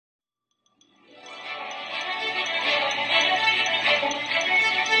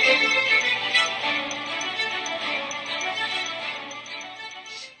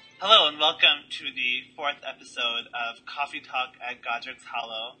to the fourth episode of Coffee Talk at Godric's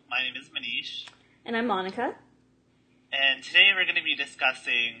Hollow. My name is Manish. And I'm Monica. And today we're going to be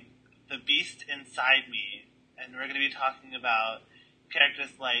discussing The Beast Inside Me. And we're going to be talking about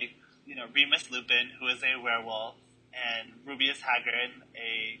characters like, Remus Lupin, who is a werewolf, and Rubeus Hagrid,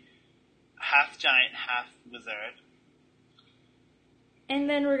 a half-giant, half-wizard. And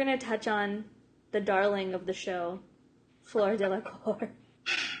then we're going to touch on the darling of the show, Fleur Delacour.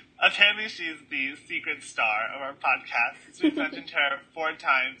 Apparently she's the secret star of our podcast, since we've mentioned her 4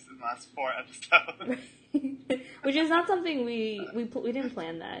 times in the last 4 episodes. Which is not something we didn't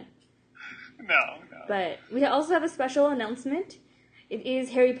plan that. No. But we also have a special announcement. It is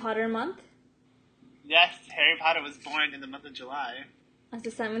Harry Potter month. Yes, Harry Potter was born in the month of July. As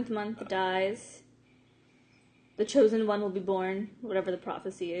the 7th month dies, the chosen one will be born, whatever the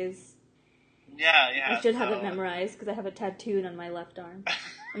prophecy is. Yeah. I should have it memorized, because I have it tattooed on my left arm.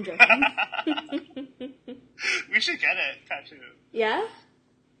 I'm joking. We should get it tattooed. Yeah?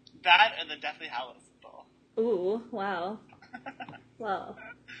 That and the Deathly Hallows symbol. Ooh, wow. Wow.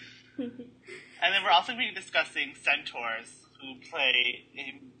 And then we're also going to be discussing centaurs, who play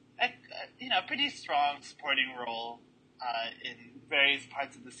a pretty strong supporting role in various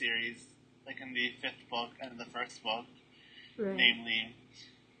parts of the series, like in the 5th book and the 1st book, Right. namely.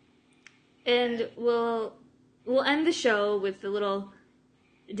 And we'll end the show with a little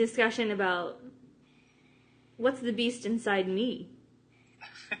discussion about what's the beast inside me.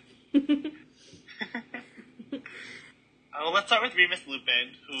 Well, let's start with Remus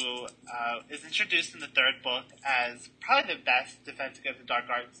Lupin, who is introduced in the 3rd book as probably the best Defense Against the Dark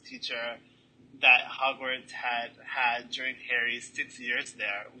Arts teacher that Hogwarts had during Harry's 6 years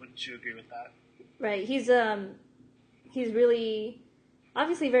there. Wouldn't you agree with that? Right. He's really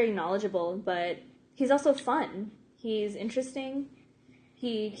obviously very knowledgeable, but he's also fun. He's interesting.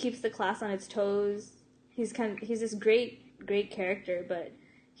 He keeps the class on its toes. He's this great character, but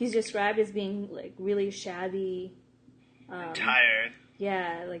he's described as being like really shabby. Tired.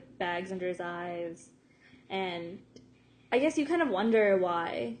 Yeah, like bags under his eyes. And I guess you kind of wonder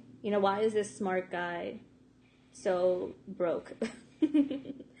why. Why is this smart guy so broke?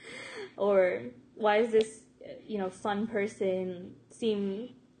 Or why is this, fun person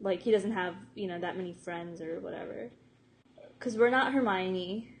seem like he doesn't have, that many friends or whatever? Because we're not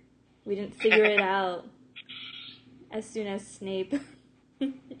Hermione. We didn't figure it out as soon as Snape,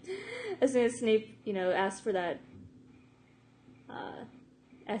 asked for that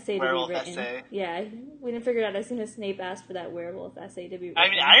essay werewolf to be written. Essay. Yeah, we didn't figure it out as soon as Snape asked for that werewolf essay to be written. I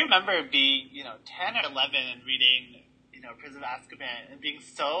mean, I remember being, 10 or 11 and reading, Prison of Azkaban and being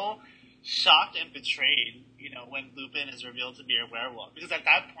so shocked and betrayed, when Lupin is revealed to be a werewolf. Because at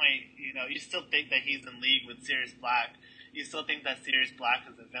that point, you still think that he's in league with Sirius Black. You still think that Sirius Black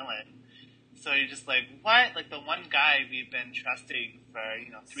is a villain. So you're just like, what? Like the one guy we've been trusting for,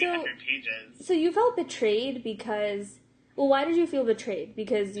 300 pages. So you felt betrayed because... Well, why did you feel betrayed?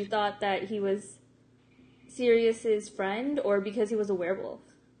 Because you thought that he was Sirius's friend, or because he was a werewolf?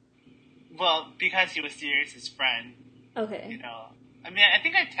 Well, because he was Sirius's friend. Okay. I mean, I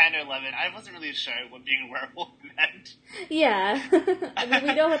think at 10 or 11, I wasn't really sure what being a werewolf meant. Yeah. I mean,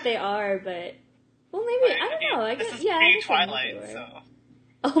 we know what they are, but... Well, maybe, I don't know. I guess, this is yeah, pre-Twilight, so...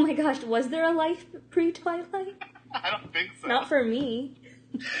 Oh my gosh, was there a life pre-Twilight? I don't think so. Not for me.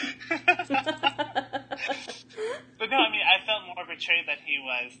 But no, I mean, I felt more betrayed that he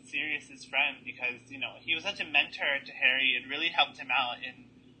was Sirius's friend because, he was such a mentor to Harry and really helped him out in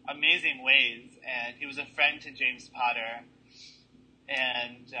amazing ways. And he was a friend to James Potter.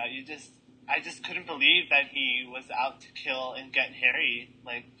 And I just couldn't believe that he was out to kill and get Harry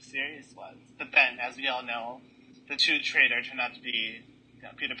like Sirius was. But then, as we all know, the true traitor turned out to be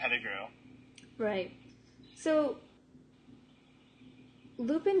Peter Pettigrew. Right. So,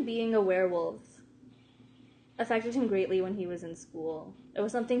 Lupin being a werewolf affected him greatly when he was in school. It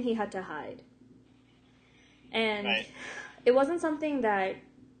was something he had to hide. And Right. It wasn't something that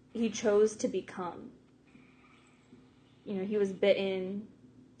he chose to become. He was bitten.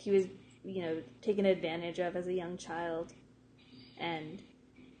 He was, taken advantage of as a young child. And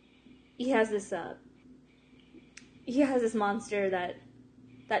he has this monster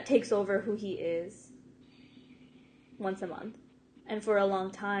that takes over who he is once a month. And for a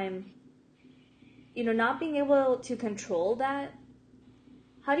long time, not being able to control that,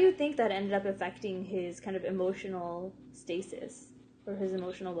 how do you think that ended up affecting his kind of emotional stasis or his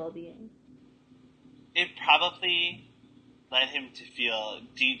emotional well-being? It probably led him to feel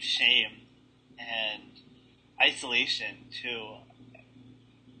deep shame and isolation, too.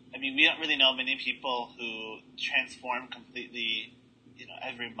 I mean, we don't really know many people who transform completely,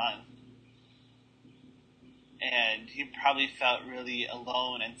 every month. and he probably felt really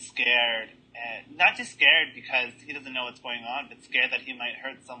alone and scared. And not just scared because he doesn't know what's going on, but scared that he might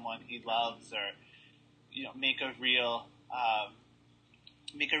hurt someone he loves, or make a real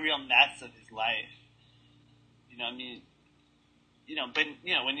mess of his life. But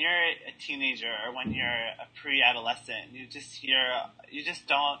when you're a teenager or when you're a pre-adolescent, you just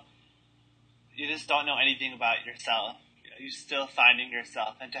don't know anything about yourself. You're still finding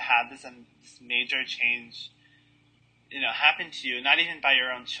yourself, and to have this major change, happen to you, not even by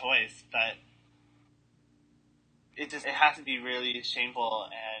your own choice, but it has to be really shameful,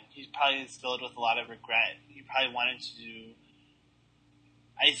 and he probably is filled with a lot of regret. He probably wanted to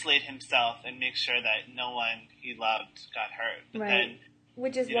isolate himself and make sure that no one he loved got hurt. But right. Then,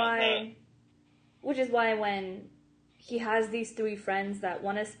 which is why when he has these three friends that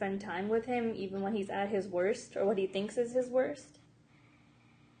want to spend time with him, even when he's at his worst, or what he thinks is his worst,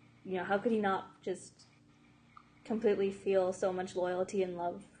 how could he not just completely feel so much loyalty and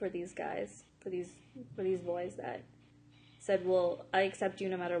love for these guys, for these boys that said, well, I accept you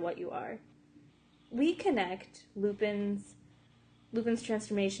no matter what you are. We connect Lupin's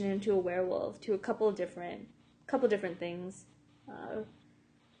transformation into a werewolf to a couple different things.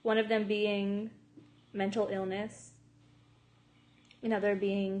 One of them being mental illness, another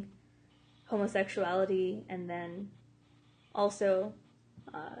being homosexuality, and then also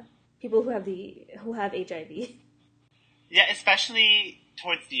people who have HIV. Yeah, especially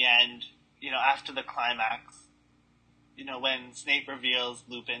towards the end, after the climax, when Snape reveals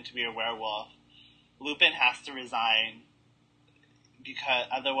Lupin to be a werewolf, Lupin has to resign because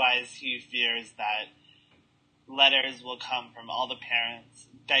otherwise he fears that letters will come from all the parents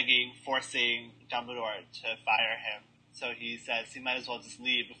forcing Dumbledore to fire him. So he says he might as well just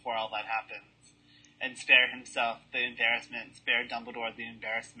leave before all that happens and spare himself the embarrassment, spare Dumbledore the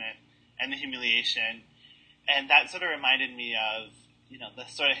embarrassment and the humiliation. And that sort of reminded me of, the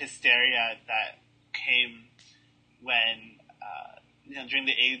sort of hysteria that came when, during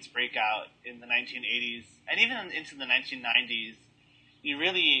the AIDS breakout in the 1980s and even into the 1990s.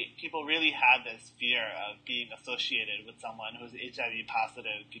 People really had this fear of being associated with someone who was HIV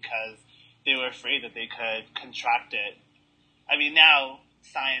positive because they were afraid that they could contract it. I mean, now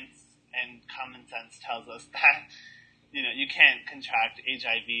science and common sense tells us that, you can't contract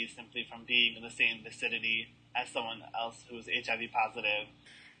HIV simply from being in the same vicinity as someone else who is HIV positive.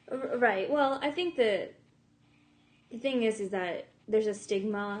 Right. Well, I think the thing is that there's a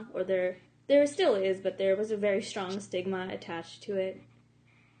stigma, or there still is, but there was a very strong stigma attached to it.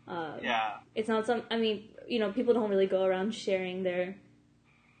 Yeah. It's not people don't really go around sharing their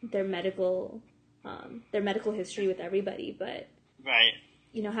medical history with everybody, but right.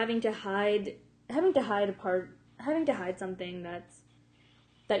 Having to hide something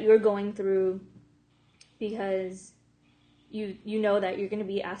that you're going through because you know that you're going to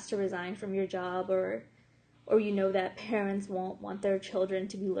be asked to resign from your job, or that parents won't want their children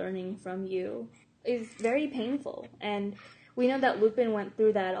to be learning from you, is very painful. And we know that Lupin went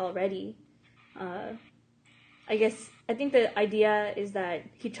through that already. I think the idea is that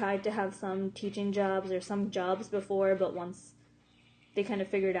he tried to have some teaching jobs or some jobs before, but once they kind of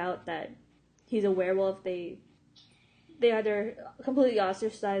figured out that he's a werewolf, they either completely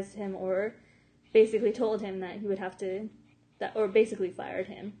ostracized him or basically told him that he would have to, or basically fired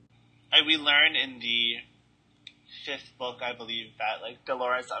him. We learn in the 5th book, I believe, that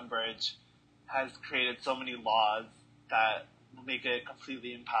Dolores Umbridge has created so many laws that will make it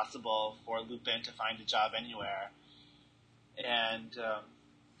completely impossible for Lupin to find a job anywhere. And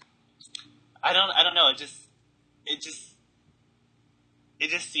I don't know. It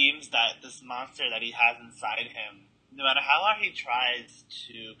just seems that this monster that he has inside him, no matter how hard he tries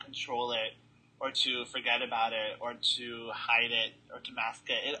to control it, or to forget about it, or to hide it, or to mask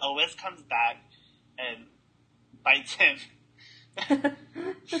it, it always comes back and bites him.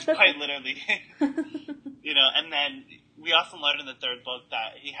 Quite literally. And then we also learned in the 3rd book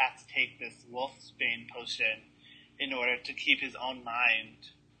that he has to take this wolfsbane potion in order to keep his own mind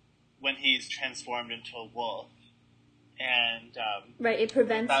when he's transformed into a wolf. And right, it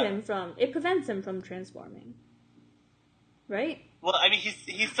prevents him from transforming. Right? Well, I mean,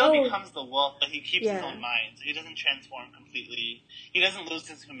 he still becomes the wolf, but he keeps his own mind, so he doesn't transform completely. He doesn't lose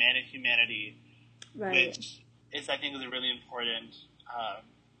his humanity, right. Which I think is a really important.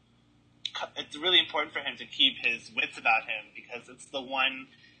 It's really important for him to keep his wits about him, because it's the one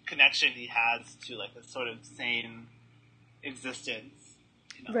connection he has to a sort of sane existence.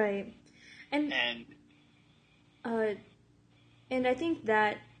 Right, and I think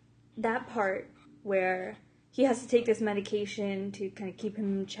that part where he has to take this medication to kind of keep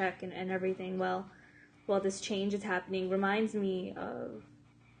him in check and everything. Well, while this change is happening reminds me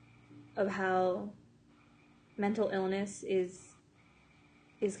of how mental illness is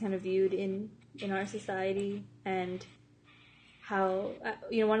kind of viewed in our society, and how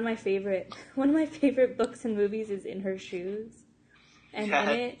one of my favorite books and movies is In Her Shoes, and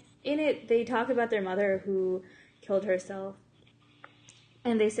in it they talk about their mother who killed herself,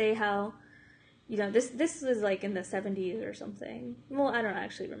 and they say how this was like in the 70s or something. Well, I don't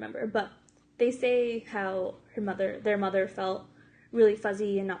actually remember, but they say how their mother felt really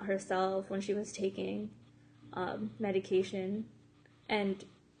fuzzy and not herself when she was taking medication, and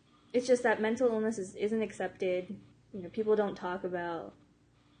it's just that mental illness isn't accepted. People don't talk about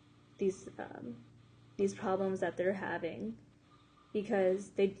these problems that they're having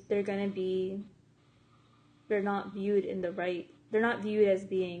because they're not viewed as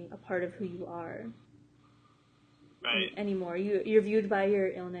being a part of who you are. Right. Anymore. You're viewed by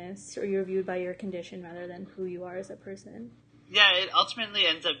your illness, or you're viewed by your condition rather than who you are as a person. Yeah, it ultimately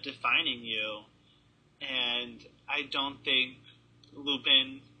ends up defining you, and I don't think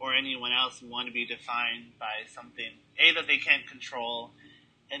Lupin or anyone else want to be defined by something, A, that they can't control,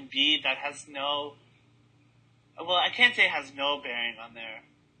 and B, that has no, well, I can't say it has no bearing on their,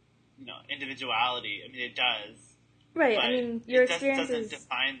 individuality. I mean, it does. Right, I mean, your experiences doesn't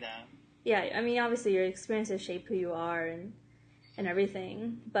define them. Yeah, I mean, obviously your experiences shape who you are and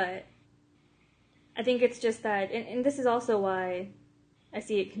everything, but I think it's just that, and this is also why I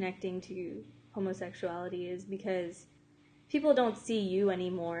see it connecting to homosexuality, is because people don't see you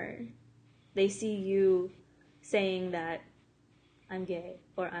anymore. They see you saying that I'm gay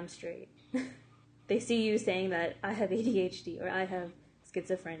or I'm straight. They see you saying that I have ADHD or I have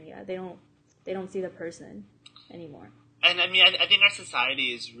schizophrenia. They don't see the person anymore. And I mean, I think our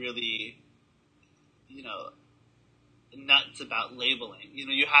society is really, nuts about labeling.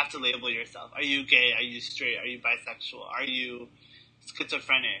 You have to label yourself. Are you gay? Are you straight? Are you bisexual? Are you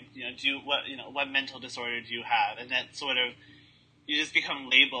schizophrenic? What mental disorder do you have? And that sort of, you just become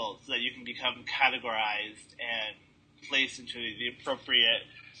labeled so that you can become categorized and placed into the appropriate,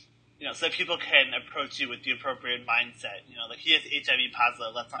 so that people can approach you with the appropriate mindset. Like, he is HIV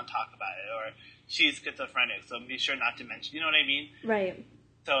positive, let's not talk about it. Or she's schizophrenic, so be sure not to mention. You know what I mean? Right.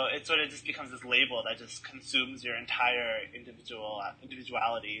 So it sort of just becomes this label that just consumes your entire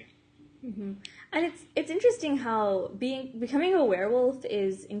individuality. Mm-hmm. And it's interesting how becoming a werewolf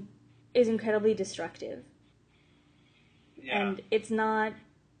is incredibly destructive. Yeah. And it's not.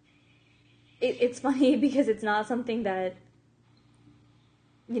 It's funny because it's not something that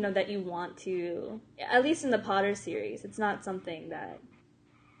that you want to. At least in the Potter series, it's not something that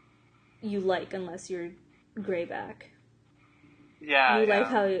you like unless you're Greyback. Yeah. You like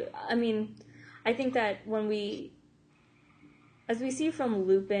how. I mean, I think that as we see from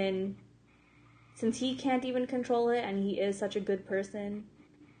Lupin, since he can't even control it and he is such a good person,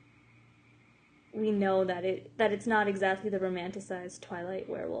 we know that it's not exactly the romanticized Twilight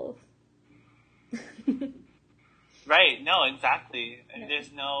werewolf. Right. No, exactly. I mean,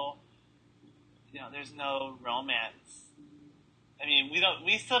 there's no romance. I mean,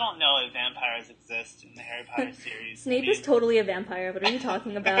 we still don't know if vampires exist in the Harry Potter series. Snape is totally a vampire. What are you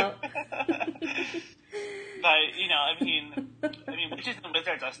talking about? But, witches and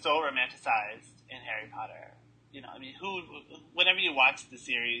wizards are so romanticized in Harry Potter. Whenever you watch the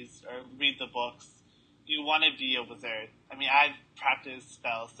series or read the books, you want to be a wizard. I mean, I've practiced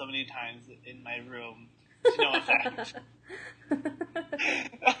spells so many times in my room to no effect.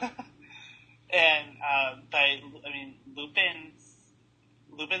 And,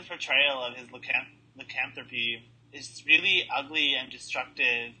 Lupin's portrayal of his lycanthropy is really ugly and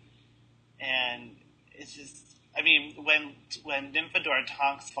destructive, and it's just, when Nymphadora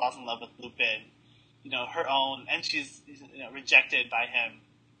Tonks falls in love with Lupin, her own, and she's, rejected by him,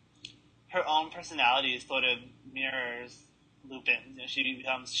 her own personality sort of mirrors Lupin. She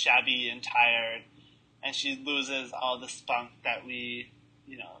becomes shabby and tired, and she loses all the spunk that we,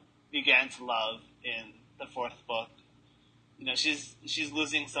 began to love in the fourth book. She's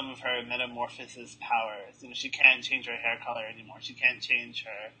losing some of her metamorphosis powers. She can't change her hair color anymore. She can't change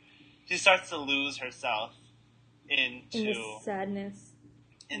her. She starts to lose herself into sadness.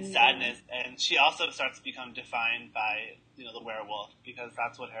 Sadness, and she also starts to become defined by the werewolf, because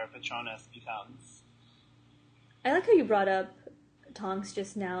that's what her Patronus becomes. I like how you brought up Tonks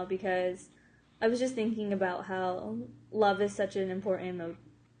just now, because I was just thinking about how love is such an important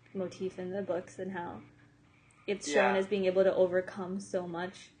motif in the books, and how it's shown as being able to overcome so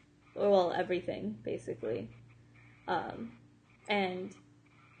much, well, everything, basically. And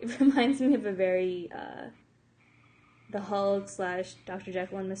it reminds me of a very the Hulk / Dr.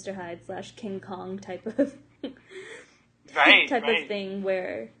 Jekyll and Mr. Hyde / King Kong type of right, of thing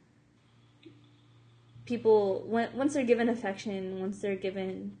where people, once they're given affection, once they're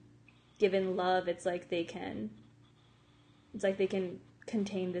given love, it's like they can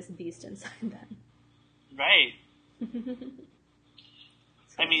contain this beast inside them. Right.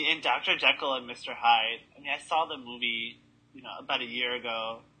 I mean, in Dr. Jekyll and Mr. Hyde, I mean, I saw the movie, about a year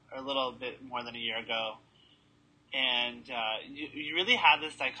ago, or a little bit more than a year ago, and you really have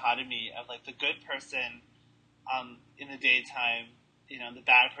this dichotomy of, like, the good person in the daytime, the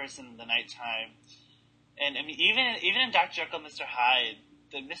bad person in the nighttime. And, I mean, even in Dr. Jekyll and Mr. Hyde,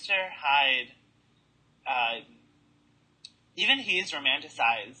 the Mr. Hyde, even he's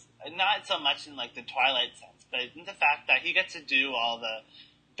romanticized, not so much in, like, the Twilight sense, but in the fact that he gets to do all the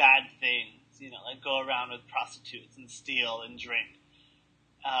bad things, like go around with prostitutes and steal and drink.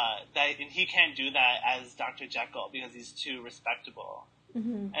 And he can't do that as Dr. Jekyll because he's too respectable.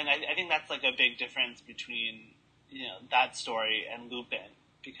 Mm-hmm. And I think that's, like, a big difference between, that story and Lupin,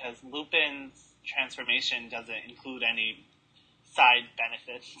 because Lupin's transformation doesn't include any side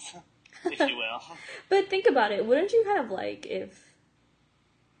benefits, if you will. But think about it. Wouldn't you kind of like if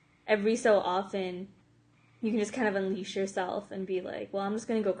every so often you can just kind of unleash yourself and be like, well, I'm just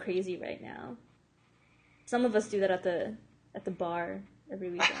going to go crazy right now. Some of us do that at the bar every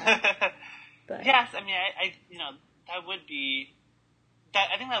weekend. But yes, I mean, I that would be,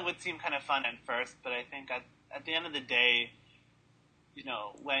 I think that would seem kind of fun at first, but I think at the end of the day,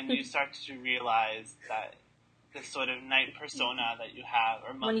 when you start to realize that this sort of night persona that you have,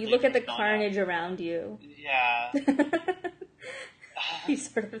 or when you look at the carnage around you, yeah, you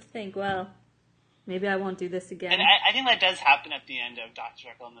sort of think, well, maybe I won't do this again. And I think that does happen at the end of Dr.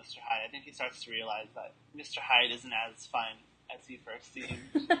 Jekyll and Mr. Hyde. I think he starts to realize that Mr. Hyde isn't as fun as he first seemed.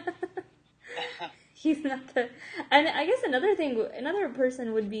 He's not the... And I guess another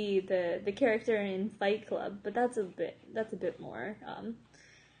person would be the character in Fight Club, but that's a bit more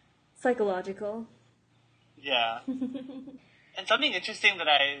psychological. Yeah. And something interesting that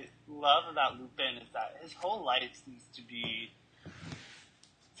I love about Lupin is that his whole life seems to be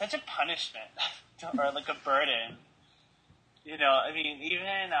such a punishment, or like a burden. I mean,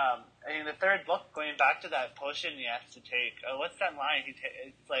 even the third book, going back to that potion he has to take, what's that line?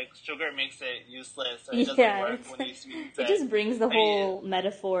 It's like sugar makes it useless, or it doesn't work when he sweets it. It just brings the whole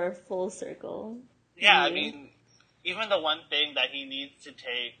metaphor full circle. Yeah, I mean, even the one thing that he needs to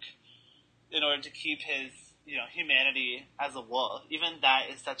take in order to keep his, humanity as a wolf, even that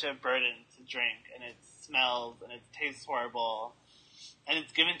is such a burden to drink, and it smells, and it tastes horrible, and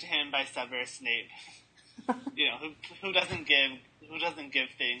it's given to him by Severus Snape. Who doesn't give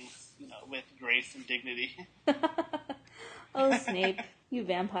things, with grace and dignity. Oh, Snape, you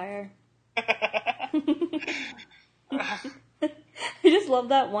vampire. I just love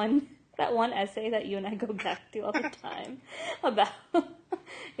that one essay that you and I go back to all the time about,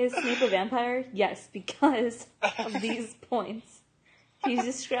 is Snape a vampire? Yes, because of these points. He's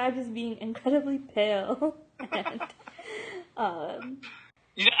described as being incredibly pale. And,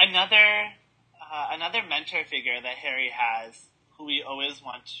 another mentor figure that Harry has, who we always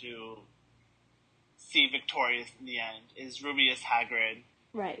want to see victorious in the end, is Rubeus Hagrid.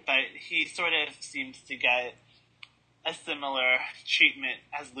 Right. But he sort of seems to get a similar treatment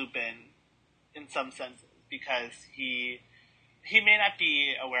as Lupin in some senses, because he may not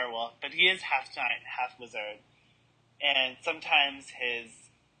be a werewolf, but he is half giant, half wizard. And sometimes his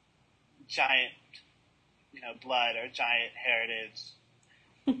giant, blood or giant heritage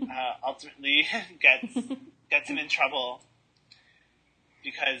ultimately gets him in trouble,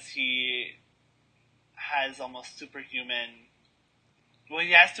 because he has almost superhuman. Well,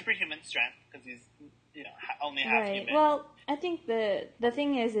 he has superhuman strength because he's only half human. Well, I think the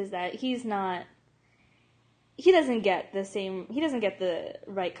thing is that he's not. He doesn't get the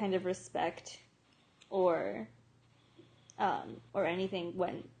right kind of respect, or anything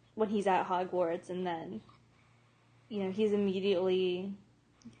when he's at Hogwarts, and then he's immediately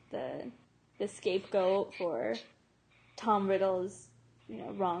the scapegoat for Tom Riddle's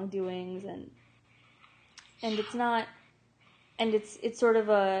wrongdoings, and it's not, and it's sort of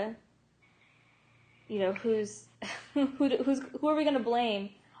a who are we going to blame?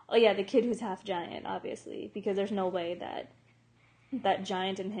 Oh yeah, the kid who's half giant, obviously, because there's no way that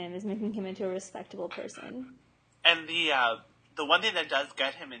giant in him is making him into a respectable person. And the one thing that does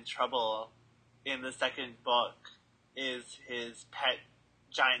get him in trouble in the second book is his pet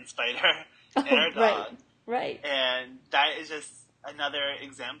giant spider, Aragog. Right. And that is just another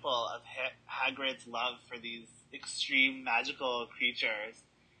example of Hagrid's love for these extreme magical creatures,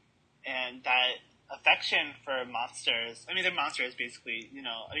 and that affection for monsters. I mean, they're monsters, basically. You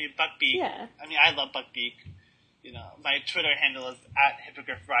know, I mean, Buckbeak. Yeah. I mean, I love Buckbeak. You know, my Twitter handle is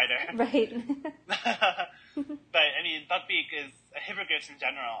 @hippogriffrider. Right. But, I mean, Buckbeak is... Hippogriffs in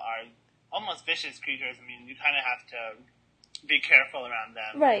general are almost vicious creatures. I mean, you kind of have to be careful around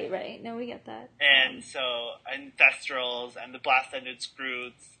them. Right. No, we get that. And and Thestrals, and the Blast-Ended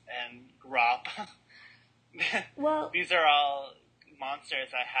Scroots, and Grop. Well... These are all monsters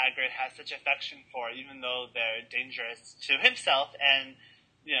that Hagrid has such affection for, even though they're dangerous to himself and,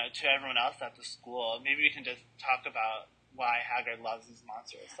 you know, to everyone else at the school. Maybe we can just talk about why Hagrid loves these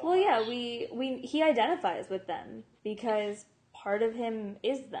monsters so much. Yeah, he identifies with them because part of him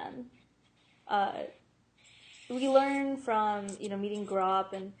is them. We learn from, you know, meeting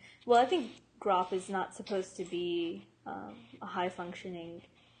Grop, and, well, I think Grop is not supposed to be a high-functioning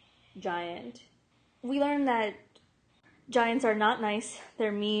giant. We learn that giants are not nice,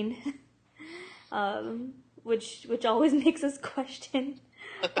 they're mean, which always makes us question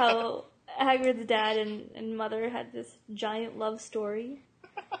how Hagrid's dad and mother had this giant love story.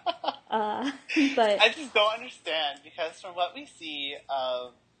 But I just don't understand, because from what we see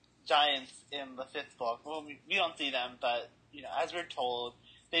of giants in the fifth book, well, we don't see them, but, you know, as we're told,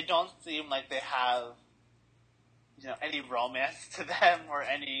 they don't seem like they have, you know, any romance to them or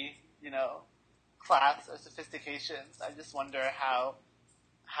any, you know, class or sophistications. I just wonder how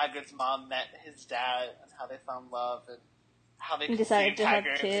Hagrid's mom met his dad and how they found love and how they decided to have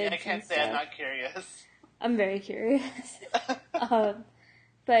Hagrid. kids. I can't say I'm not curious. I'm very curious.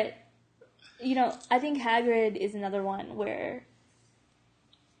 But, you know, I think Hagrid is another one where,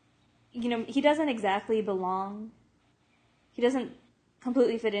 you know, he doesn't exactly belong. He doesn't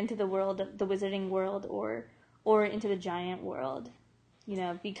completely fit into the world, the wizarding world, or into the giant world, you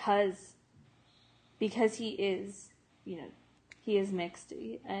know, because he is, you know, he is mixed,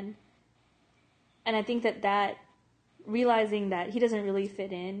 and I think that realizing that he doesn't really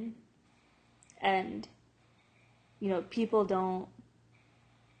fit in, and, you know, people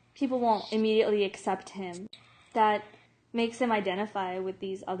won't immediately accept him, that makes him identify with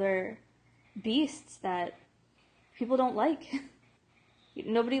these other beasts that people don't like.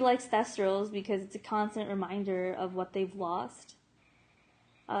 Nobody likes Thestrals because it's a constant reminder of what they've lost.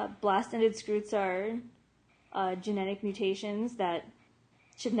 Blast-Ended Scroots are genetic mutations that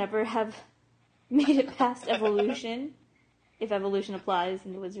should never have made it past evolution, if evolution applies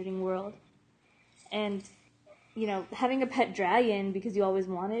in the wizarding world. And, you know, having a pet dragon because you always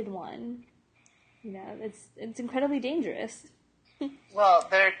wanted one, you know, it's incredibly dangerous. Well,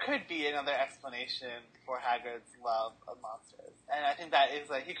 there could be another explanation for Hagrid's love of monsters, and I think that is,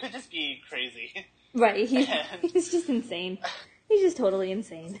 like, he could just be crazy. Right, he's just insane. He's just totally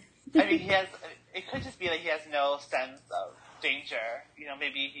insane. I mean, it could just be that he has no sense of danger. You know,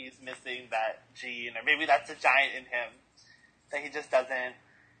 maybe he's missing that gene, or maybe that's a giant in him, that he just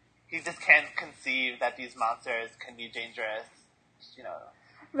can't conceive that these monsters can be dangerous, you know.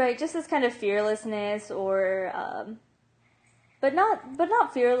 Right, just this kind of fearlessness, or, but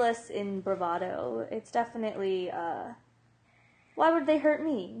not fearless in bravado. It's definitely, why would they hurt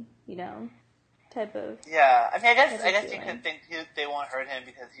me, you know? Type of... Yeah, I mean, I guess you could think they won't hurt him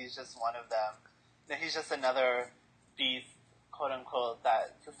because he's just one of them. You know, he's just another beast, quote unquote,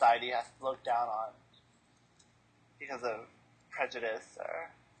 that society has to look down on because of prejudice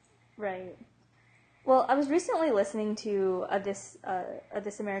or... Right. Well, I was recently listening to a This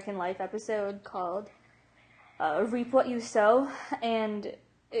American Life episode called Reap What You Sow, and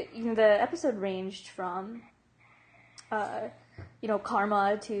the episode ranged from...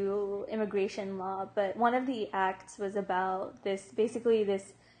 karma to immigration law, but one of the acts was about this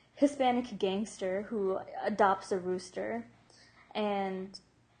Hispanic gangster who adopts a rooster, and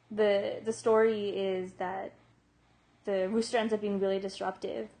the story is that the rooster ends up being really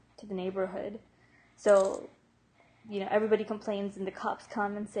disruptive to the neighborhood. So, you know, everybody complains and the cops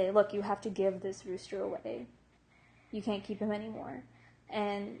come and say, look, you have to give this rooster away. You can't keep him anymore.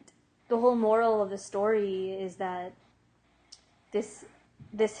 And the whole moral of the story is that this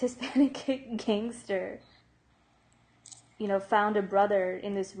Hispanic gangster, you know, found a brother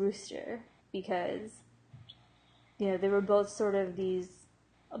in this rooster because, you know, they were both sort of these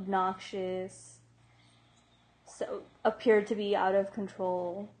obnoxious, so appeared to be out of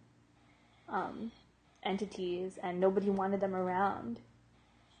control entities, and nobody wanted them around.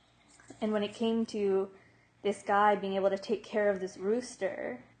 And when it came to this guy being able to take care of this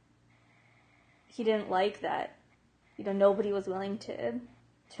rooster, he didn't like that. You know, nobody was willing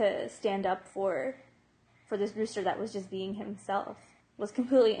to stand up for this rooster that was just being himself, was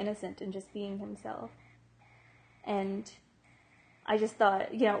completely innocent and just being himself. And I just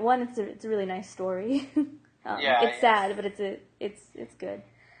thought, one, it's a really nice story. It's sad, but it's good.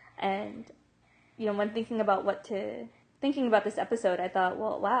 And when thinking about this episode, I thought,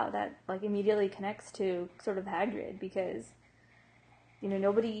 well, wow, that like immediately connects to sort of Hagrid, because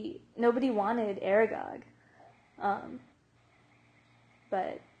nobody wanted Aragog, and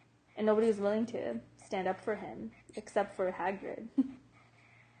nobody was willing to stand up for him except for Hagrid.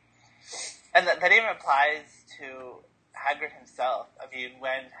 And that even applies to Hagrid himself. I mean,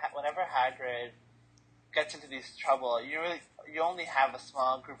 whenever Hagrid gets into these trouble, you only have a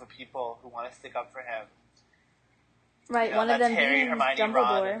small group of people who want to stick up for him. Right, one of them Harry, being Hermione, Dumbledore.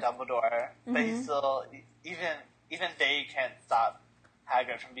 Ron, and Dumbledore. Mm-hmm. But he's still, even they can't stop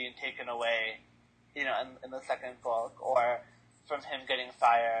Hagrid from being taken away, in the second book, or from him getting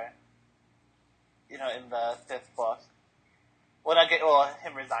fire, in the fifth book.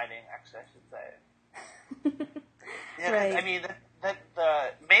 Him resigning, actually, I should say. Right. I mean, the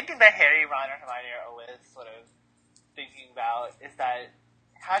main thing that Harry, Ron, and Hermione are always sort of thinking about is that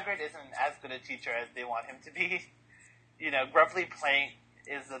Hagrid isn't as good a teacher as they want him to be. Grumpy Plank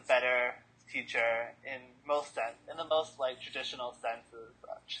is a better teacher in the most like traditional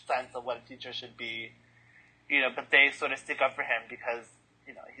sense of what a teacher should be. But they sort of stick up for him because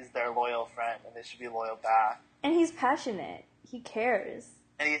he's their loyal friend, and they should be loyal back. And he's passionate. He cares.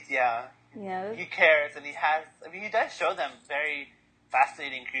 And he cares, and he does show them very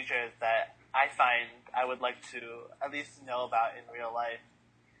fascinating creatures that I find I would like to at least know about in real life.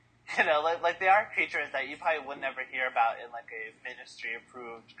 Like they are creatures that you probably would never hear about in like a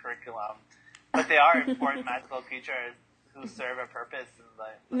ministry-approved curriculum, but they are important magical creatures who serve a purpose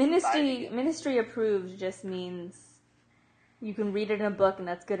in the society. Ministry approved just means you can read it in a book and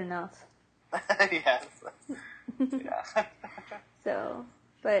that's good enough. Yes. Yeah. So,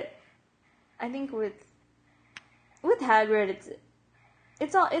 but I think with Hagrid,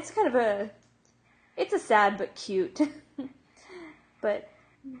 it's kind of it's a sad but cute, but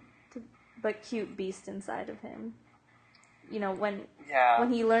cute beast inside of him. When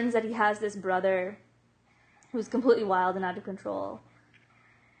he learns that he has this brother who's completely wild and out of control,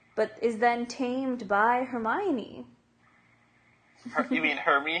 but is then tamed by Hermione. You mean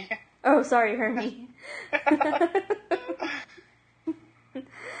Hermie? Oh, sorry, Hermie.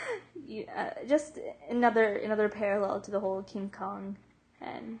 Just another parallel to the whole King Kong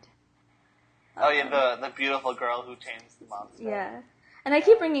and. The beautiful girl who tames the monster. Yeah, and I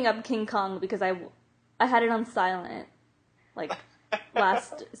keep bringing up King Kong because I had it on silent, like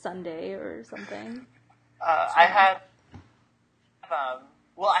last Sunday or something. I have.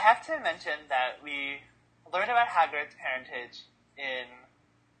 I have to mention that we learned about Hagrid's parentage in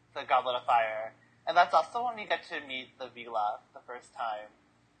the Goblet of Fire, and that's also when we get to meet the Vila the first time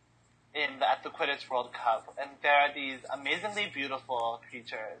at the Quidditch World Cup, and there are these amazingly beautiful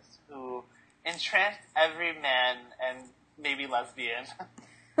creatures who entrance every man and maybe lesbian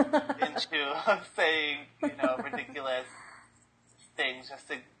into saying ridiculous things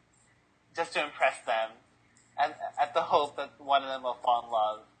just to impress them, and at the hope that one of them will fall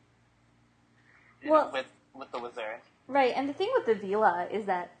in love with the wizard. Right, and the thing with the Vila is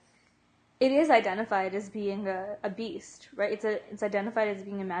that it is identified as being a beast, right? It's identified as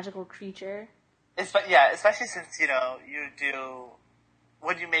being a magical creature. Especially since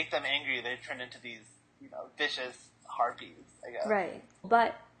when you make them angry, they turn into these vicious harpies, I guess. Right,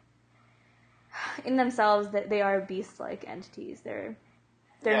 but in themselves, they are beast-like entities. They're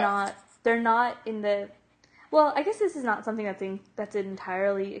not in the. Well, I guess this is not something that's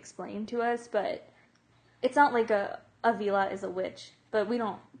entirely explained to us, but it's not like a Vila is a witch. But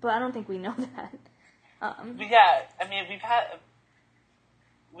I don't think we know that. I mean,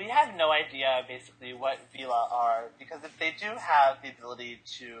 we have no idea basically what Vila are, because if they do have the ability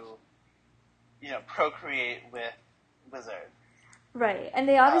to, procreate with wizards. Right, and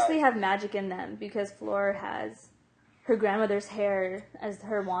they obviously have magic in them because Fleur has her grandmother's hair as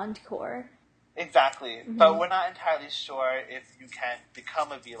her wand core. Exactly, mm-hmm. But we're not entirely sure if you can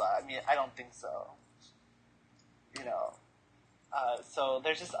become a Vila. I mean, I don't think so. So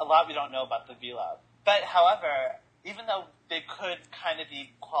there's just a lot we don't know about the Vila. But, however, even though they could kind of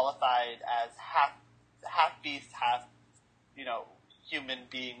be qualified as half beast, half, human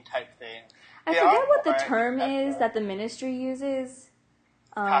being type thing. I forget what the term is that the Ministry uses.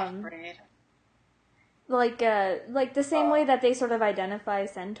 Half-breed? Like the same way that they sort of identify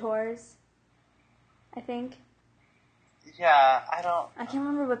centaurs, I think. Yeah, I can't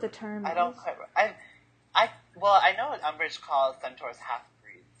remember what the term is. I don't quite... I know what Umbridge calls centaurs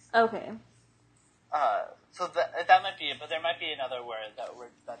half-breeds. Okay. So that might be it, but there might be another word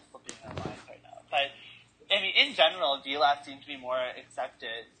that's slipping our mind right now. But, I mean, in general, Vila seemed to be more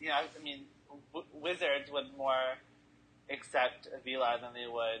accepted. You know, I mean, wizards would more accept a Vila than they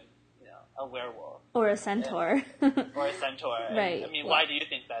would, you know, a werewolf. Or a centaur. Or a centaur. Right. And, I mean, why do you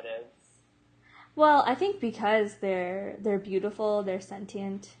think that is? Well, I think because they're beautiful, they're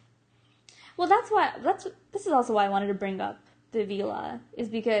sentient. Well, this is also why I wanted to bring up the Vila, is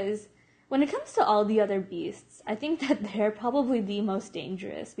because when it comes to all the other beasts, I think that they're probably the most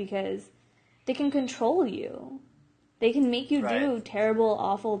dangerous because they can control you. They can make you do terrible,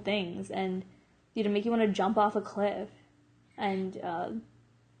 awful things and, you know, make you want to jump off a cliff and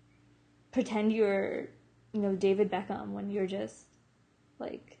pretend you're, you know, David Beckham when you're just,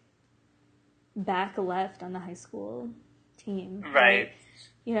 like, back left on the high school team. Right.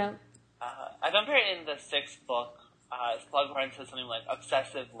 You know? I remember in the 6th book, Slughorn says something like,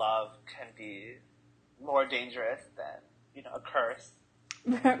 obsessive love can be more dangerous than, you know, a curse.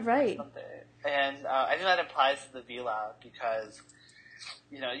 Right. And I think that applies to the Vila because,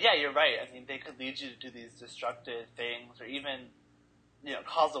 you know, yeah, you're right. I mean, they could lead you to do these destructive things or even, you know,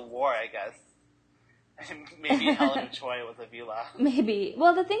 cause a war, I guess. Maybe Helen of Troy was a Vila. Maybe.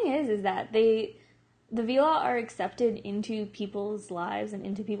 Well, the thing is that the Vila are accepted into people's lives and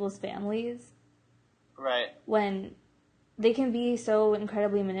into people's families. Right. When they can be so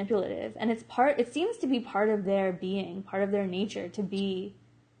incredibly manipulative. And it seems to be part of their being, part of their nature to be,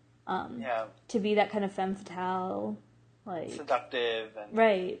 to be that kind of femme fatale, like... seductive and...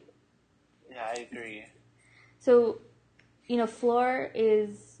 Right. Yeah, I agree. So, you know, Fleur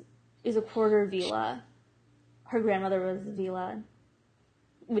is a quarter Vila. Her grandmother was a Vila,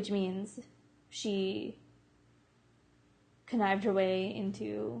 which means she connived her way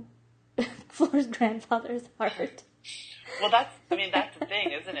into Fleur's grandfather's heart. Well, that's the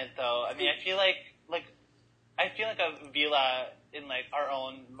thing, isn't it, though? I mean, I feel like a Vila in, like, our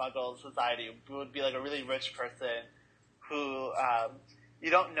own Muggle society would be, like, a really rich person who, you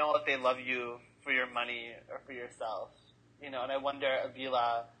don't know if they love you for your money or for yourself, you know, and I wonder if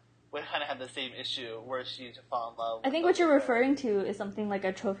Vila would kind of have the same issue, were she to fall in love with... I think what you're referring to is something like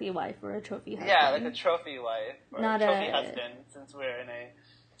a trophy wife or a trophy husband. Yeah, like a trophy wife or Not a trophy husband, since we're in a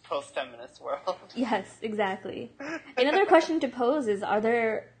post-feminist world. Yes, exactly. Another question to pose is: Are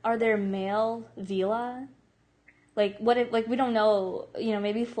there male Vila? Like, what if, like, we don't know, you know,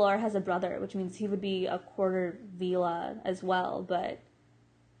 maybe Fleur has a brother, which means he would be a quarter Vila as well, but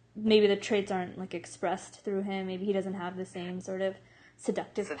maybe the traits aren't, like, expressed through him. Maybe he doesn't have the same sort of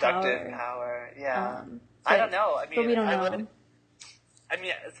seductive power. Yeah. I don't know. I mean, but we don't know.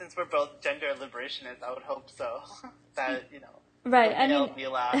 Since we're both gender liberationists, I would hope so. That, you know, right. male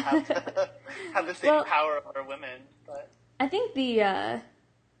Vila have the same power over women. But I think the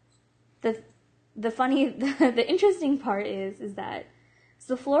interesting part is that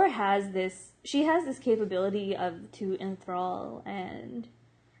so Fleur has this capability to enthrall and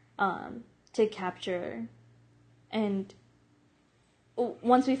to capture, and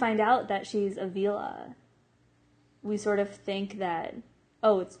once we find out that she's a Vila, we sort of think that,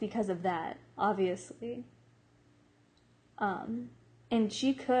 oh, it's because of that, obviously. And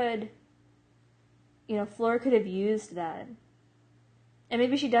she could, you know, Fleur could have used that, and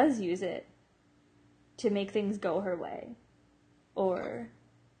maybe she does use it to make things go her way, or...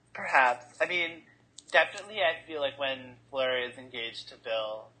 Perhaps. I mean, definitely I feel like when Fleur is engaged to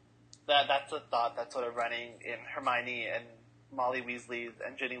Bill, that's a thought that's sort of running in Hermione and Molly Weasley's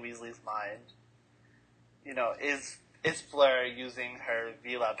and Ginny Weasley's mind. You know, is Fleur using her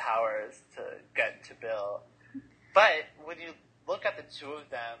Vila powers to get to Bill? But when you look at the two of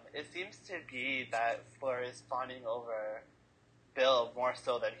them, it seems to be that Fleur is fawning over Bill more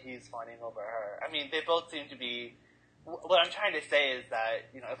so than he's fawning over her. I mean, they both seem to be... What I'm trying to say is that,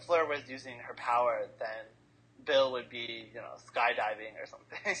 you know, if Fleur was using her power, then Bill would be, you know, skydiving or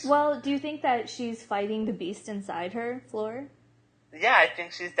something. Well, do you think that she's fighting the beast inside her, Fleur? Yeah, I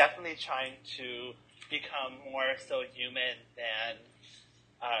think she's definitely trying to become more so human than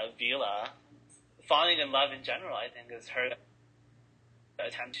Vila. Falling in love in general, I think, is her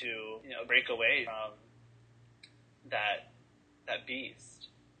attempt to, you know, break away from that beast.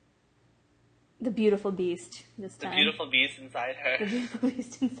 The beautiful beast this time. The beautiful beast inside her. The beautiful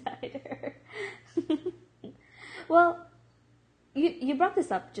beast inside her. Well, you brought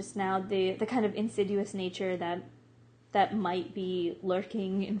this up just now, the kind of insidious nature that might be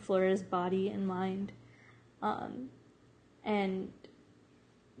lurking in Fleur's body and mind. And,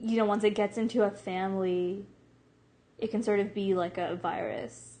 you know, once it gets into a family, it can sort of be like a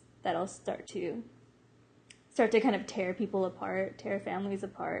virus that'll start to kind of tear people apart, tear families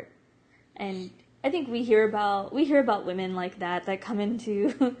apart. And I think we hear about women like that come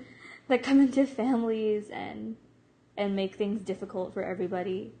into families and and make things difficult for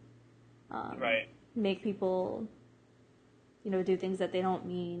everybody. Right. Make people, do things that they don't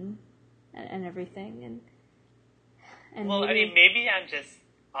mean, and everything. And well, I mean, maybe I'm just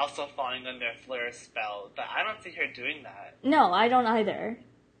also falling under Fleur's spell, but I don't see her doing that. No, I don't either.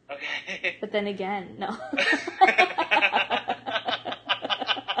 Okay. But then again, no.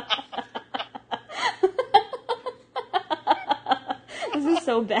 This is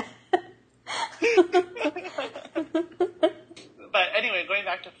so bad. But anyway, going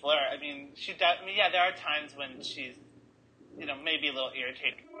back to Fleur, I mean, yeah, there are times when she's, maybe a little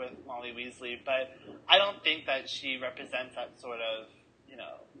irritated with Molly Weasley, but I don't think that she represents that sort of,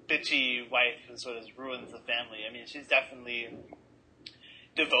 bitchy wife who sort of ruins the family. I mean, she's definitely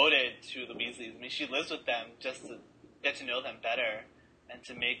devoted to the Weasleys. I mean, she lives with them just to get to know them better and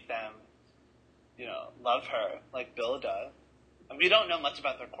to make them, love her like Bill does. And we don't know much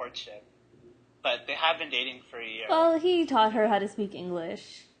about their courtship, but they have been dating for a year. Well, he taught her how to speak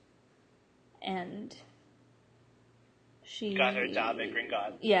English, and she got her job at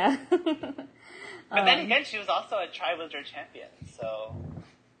Gringotts. Yeah. But then again, she was also a Triwizard champion, so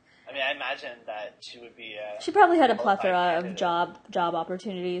I mean, I imagine that she would be. She probably had a plethora of job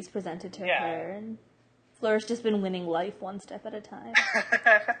opportunities presented to her, and Fleur's just been winning life one step at a time.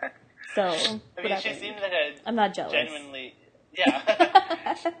 So, I mean, whatever. she seems like I'm not jealous. Genuinely, yeah.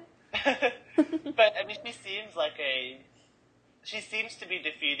 But I mean, she seems to be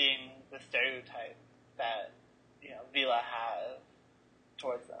defeating the stereotype that Vila has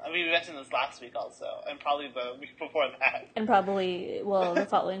towards them. I mean, we mentioned this last week also, and probably the week before that, and probably the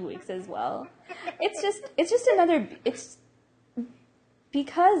following weeks as well. It's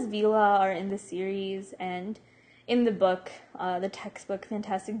because Vila are in the series and in the book, the textbook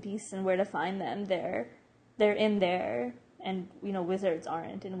Fantastic Beasts and Where to Find Them. They're in there, and wizards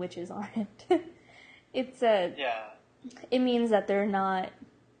aren't and witches aren't. It means that they're not,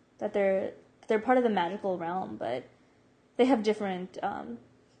 that they're part of the magical realm, but they have different, I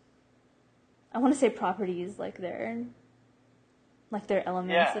want to say properties, like their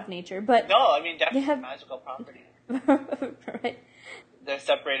elements of nature, but no, I mean definitely have magical properties. Right. They're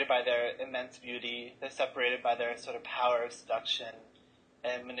separated by their immense beauty. They're separated by their sort of power of seduction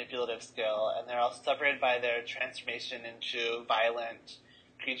and manipulative skill, and they're also separated by their transformation into violent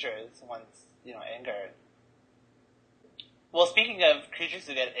creatures once angered. Well, speaking of creatures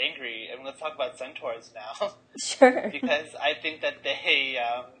who get angry, let's talk about centaurs now. Sure. Because I think that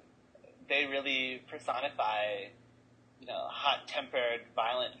they really personify, hot-tempered,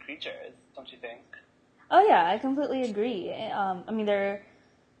 violent creatures. Don't you think? Oh yeah, I completely agree. I mean, they're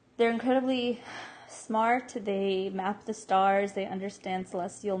incredibly smart. They map the stars. They understand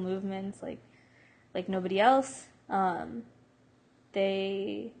celestial movements like nobody else.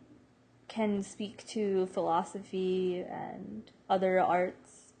 They can speak to philosophy and other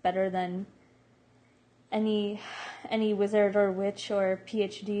arts better than any wizard or witch or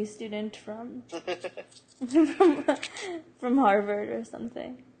PhD student from from Harvard or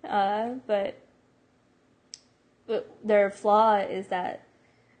something. But their flaw is that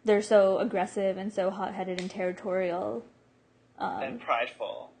they're so aggressive and so hot-headed and territorial. And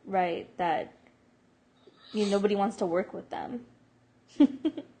prideful. Right, that nobody wants to work with them.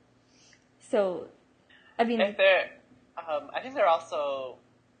 So, I mean, I think they're also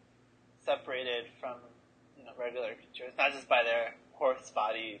separated from regular creatures, not just by their horse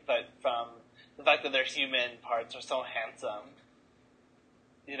body, but from the fact that their human parts are so handsome.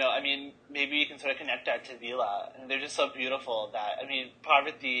 I mean, maybe you can sort of connect that to Vila. And they're just so beautiful that, I mean,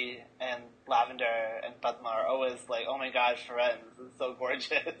 Parvati and Lavender and Padma are always like, oh my god, Firenze is so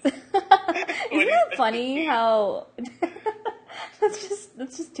gorgeous. Isn't that funny how...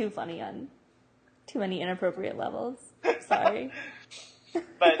 that's just too funny on too many inappropriate levels. Sorry.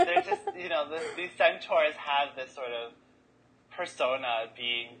 But they're just, these centaurs have this sort of persona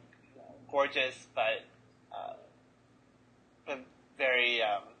being gorgeous, but very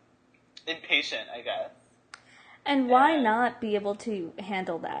impatient, I guess. And why not be able to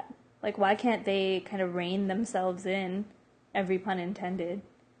handle that? Like, why can't they kind of rein themselves in, every pun intended?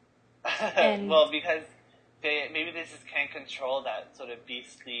 And well, because maybe they just can't control that sort of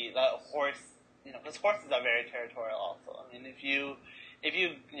beastly, that horse, because horses are very territorial also. I mean, if you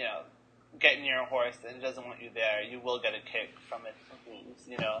get near a horse and it doesn't want you there, you will get a kick from its hooves,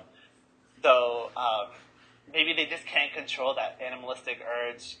 So, maybe they just can't control that animalistic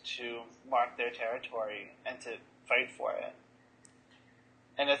urge to mark their territory and to fight for it.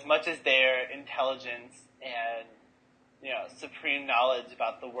 And as much as their intelligence and, supreme knowledge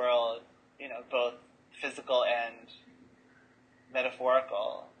about the world, both physical and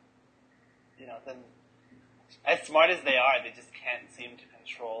metaphorical, then as smart as they are, they just can't seem to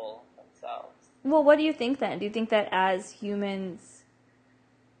control themselves. Well, what do you think then? Do you think that as humans,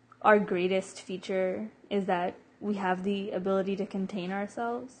 our greatest feature is that we have the ability to contain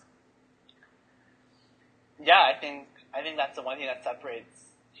ourselves? Yeah, I think that's the one thing that separates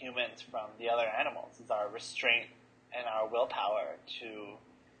humans from the other animals is our restraint and our willpower to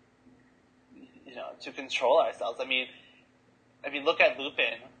control ourselves. I mean, if you look at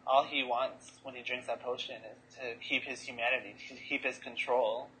Lupin, all he wants when he drinks that potion is to keep his humanity, to keep his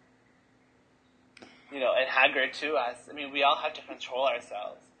control. And Hagrid too. We all have to control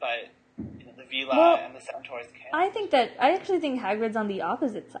ourselves, but the Vila and the Centaurs can't. I actually think Hagrid's on the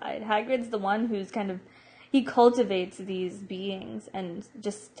opposite side. Hagrid's the one who's he cultivates these beings and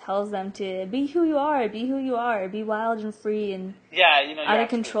just tells them to be who you are, be wild and free and out of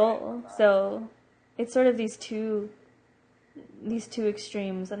control. Right. So it's sort of these two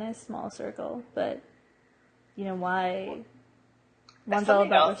extremes in a small circle, but why? One's all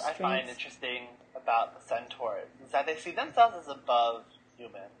about restraints. I find interesting about the Centaurs is that they see themselves as above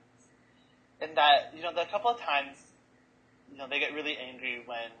humans, and that there are a couple of times they get really angry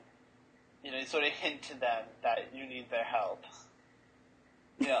when you sort of hint to them that you need their help.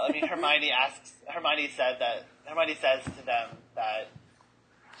 Hermione says to them that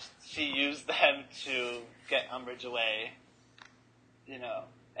she used them to get Umbridge away,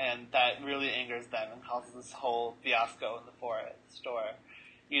 and that really angers them and causes this whole fiasco in the forest. Or,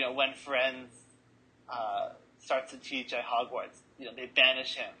 when Firenze starts to teach at Hogwarts, they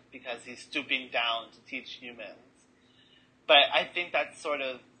banish him because he's stooping down to teach humans. But I think that's sort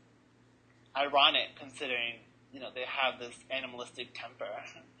of ironic considering, they have this animalistic temper.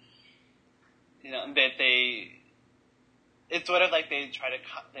 That it's sort of like they try to,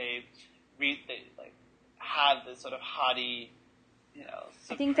 have this sort of haughty,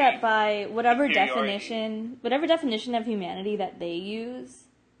 I think that by whatever definition of humanity that they use,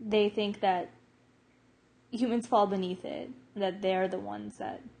 they think that humans fall beneath it, that they're the ones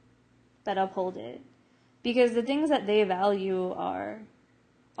that uphold it. Because the things that they value are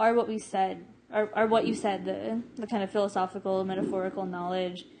what we said, are what you said, the kind of philosophical, metaphorical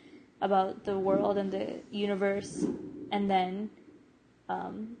knowledge about the world and the universe, and then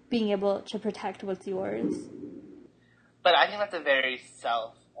being able to protect what's yours. But I think that's a very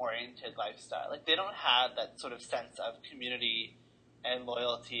self-oriented lifestyle. Like, they don't have that sort of sense of community and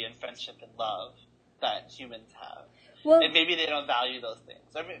loyalty and friendship and love that humans have. Well, and maybe they don't value those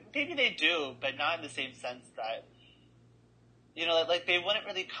things. Or maybe they do, but not in the same sense that, like they wouldn't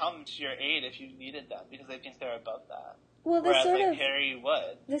really come to your aid if you needed them because they think they're above that. Well, whereas Harry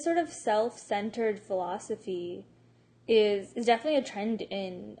would. This sort of self-centered philosophy is definitely a trend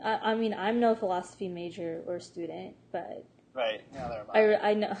in. I'm no philosophy major or student, but right, neither am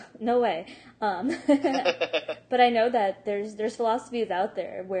I know, no way. But I know that there's philosophies out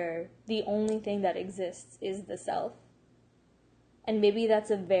there where the only thing that exists is the self, and maybe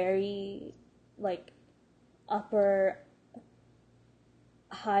that's a very upper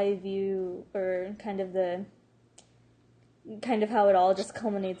high view, or kind of how it all just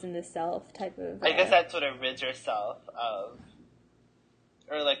culminates in the self type of... I guess that sort of rids yourself of,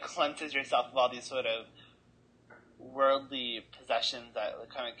 or cleanses yourself of all these sort of worldly possessions that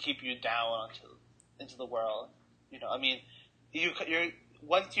kind of keep you down into the world.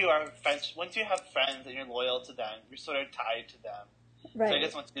 Once you have friends and you're loyal to them, you're sort of tied to them. Right. So I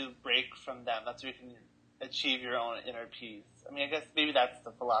guess once you break from them, that's where you can achieve your own inner peace. I guess maybe that's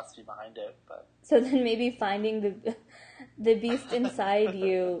the philosophy behind it, but... So then maybe finding the beast inside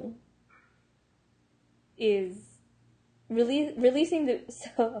you is releasing the...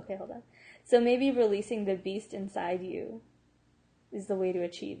 Okay, hold on. So maybe releasing the beast inside you is the way to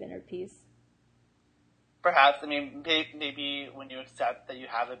achieve inner peace. Perhaps. Maybe when you accept that you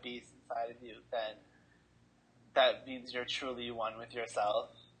have a beast inside of you, then that means you're truly one with yourself,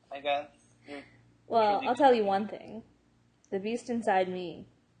 I guess. Well, I'll tell you one thing. The beast inside me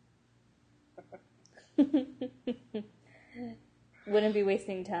wouldn't be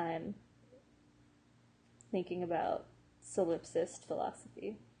wasting time thinking about solipsist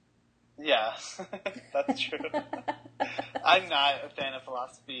philosophy. Yeah, that's true. I'm not a fan of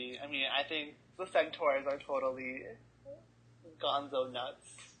philosophy. I think the Centaurs are totally gonzo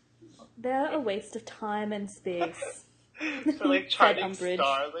nuts. They're a waste of time and space. They're charting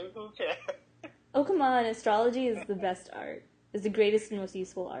stars. Who cares? Oh, come on. Astrology is the best art. It's the greatest and most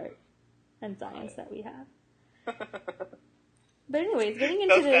useful art and science that we have. But anyways, getting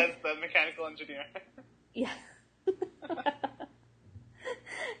into says the mechanical engineer. Yeah.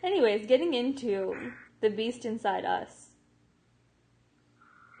 Anyways, getting into the beast inside us.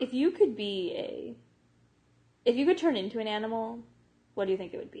 If you could be If you could turn into an animal, what do you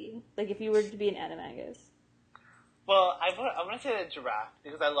think it would be? Like, if you were to be an animagus. Well, I want to say the giraffe,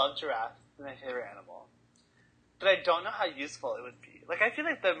 because I love giraffes. They're my favorite animal. But I don't know how useful it would be. Like, I feel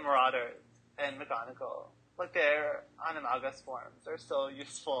like the Marauders and McGonagall, like their animagus forms, are so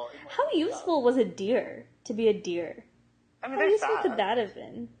useful. How useful was a deer to be a deer? I mean, how useful could that have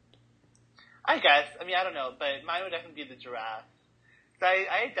been? I guess. I mean, I don't know, but mine would definitely be the giraffe. So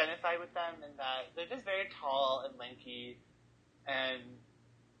I identify with them in that they're just very tall and lanky, and,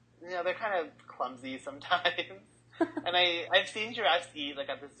 you know, they're kind of clumsy sometimes. And I've seen giraffes eat, like,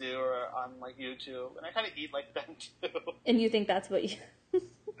 at the zoo or on, like, YouTube, and I kind of eat like them, too. And you think that's what you...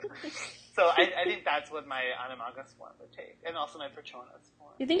 So I think that's what my animagus form would take, and also my Patronus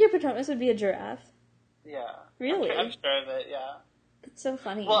form. You think your Patronus would be a giraffe? Yeah. Really? I'm sure of it, yeah. That's so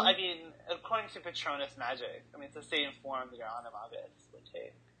funny. Well, I mean, according to Patronus magic, I mean, it's the same form that your animagus would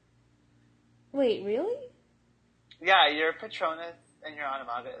take. Wait, really? Yeah, your Patronus and your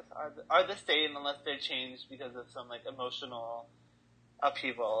animagus are the same unless they're changed because of some, like, emotional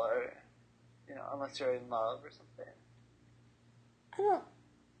upheaval or, you know, unless you're in love or something. I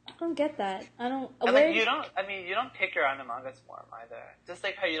don't get that. I don't... And, like, you don't pick your animagus form either. Just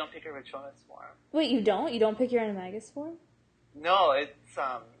like how you don't pick your Patronus form. Wait, you don't? You don't pick your animagus form? No, it's,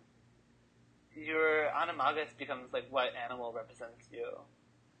 your animagus becomes, like, what animal represents you.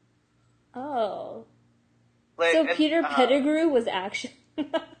 Oh. Like, so Peter Pettigrew was actually a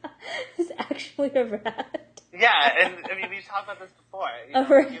rat. Yeah, and I mean, we've talked about this before. You know,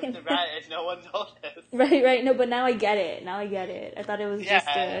 right. He was a rat and no one noticed. Right. No, but now I get it. I thought it was just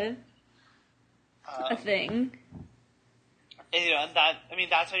a thing. And, you know,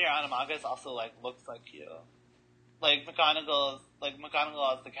 that's why your animagus also, like, looks like you. Like, McGonagall as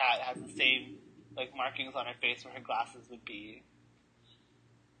the cat has the same, like, markings on her face where her glasses would be.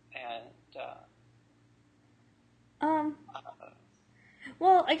 And,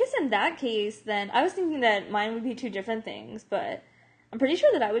 well, I guess in that case, then, I was thinking that mine would be two different things, but I'm pretty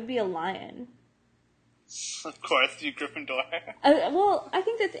sure that I would be a lion. Of course, you Gryffindor. Well, I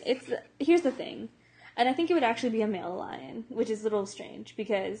think that here's the thing, and I think it would actually be a male lion, which is a little strange,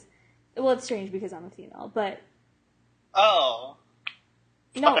 because, well, it's strange because I'm a female, but... Oh.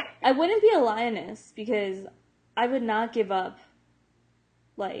 No, I wouldn't be a lioness, because I would not give up,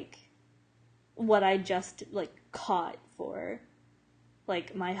 like, what I just, like, caught for,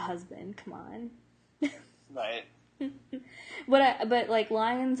 like, my husband. Come on. Right. But like,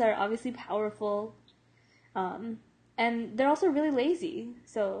 lions are obviously powerful, and they're also really lazy,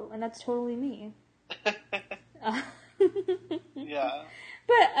 and that's totally me. Yeah.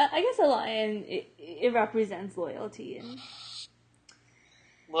 But I guess a lion, it represents loyalty and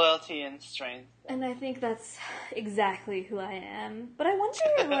strength. And I think that's exactly who I am. But I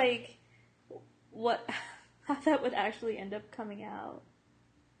wonder, like, how that would actually end up coming out.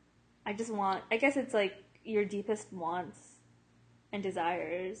 I guess it's like your deepest wants and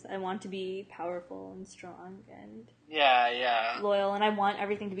desires. I want to be powerful and strong and loyal, and I want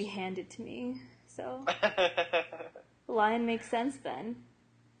everything to be handed to me. So, lion makes sense then.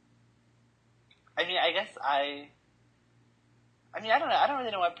 I mean, I don't know. I don't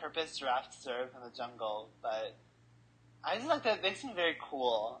really know what purpose giraffes serve in the jungle, but I just like that they seem very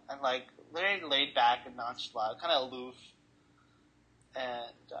cool and, like, very laid back and nonchalant, kind of aloof.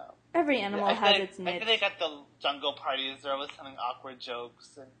 And every animal has its niche. I feel like at the jungle parties, they're always telling awkward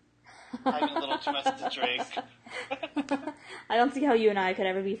jokes and having a little too much to drink. I don't see how you and I could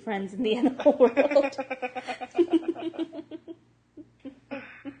ever be friends in the animal world.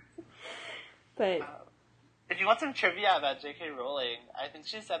 But if you want some trivia about J.K. Rowling, I think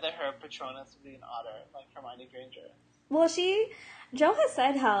she said that her Patronus would be an otter, like Hermione Granger. Well, Jo has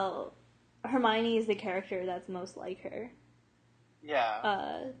said how Hermione is the character that's most like her.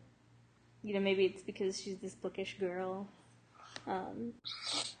 Yeah. You know, maybe it's because she's this bookish girl.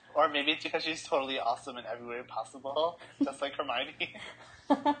 Or maybe it's because she's totally awesome in every way possible, just like Hermione.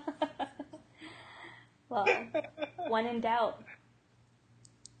 Well, when in doubt,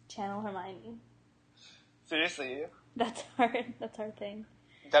 channel Hermione. Seriously. That's our thing.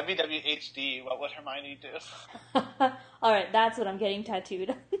 WWHD, what would Hermione do? Alright, that's what I'm getting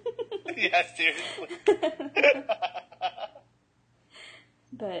tattooed. Yeah, seriously.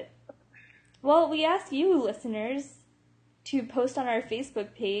 But, well, we ask you, listeners, to post on our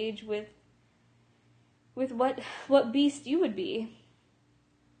Facebook page with what beast you would be.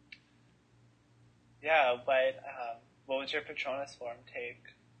 Yeah, but what would your Patronus form take?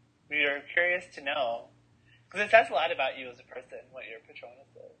 We are curious to know. Because it says a lot about you as a person, what your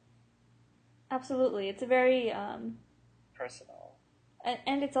Patronus is. Absolutely. It's a very... personal.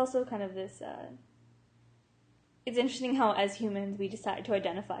 And it's also kind of this... it's interesting how, as humans, we decide to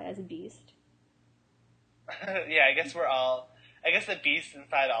identify as a beast. Yeah, I guess the beast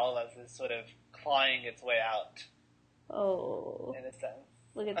inside all of us is sort of clawing its way out. Oh. In a sense.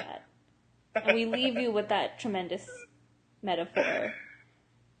 Look at that. And we leave you with that tremendous metaphor.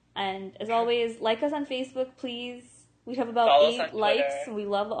 And as always, like us on Facebook, please. We have about Follow 8 likes. We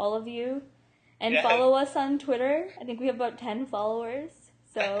love all of you. And follow us on Twitter. I think we have about 10 followers.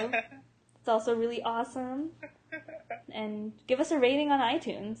 So it's also really awesome. And give us a rating on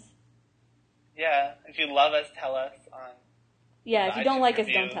iTunes. Yeah, if you love us, tell us on. Yeah, if you don't like us,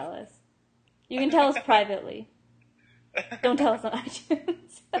 don't tell us. You can tell us privately. Don't tell us on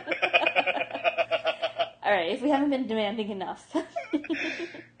iTunes. Alright, if we haven't been demanding enough.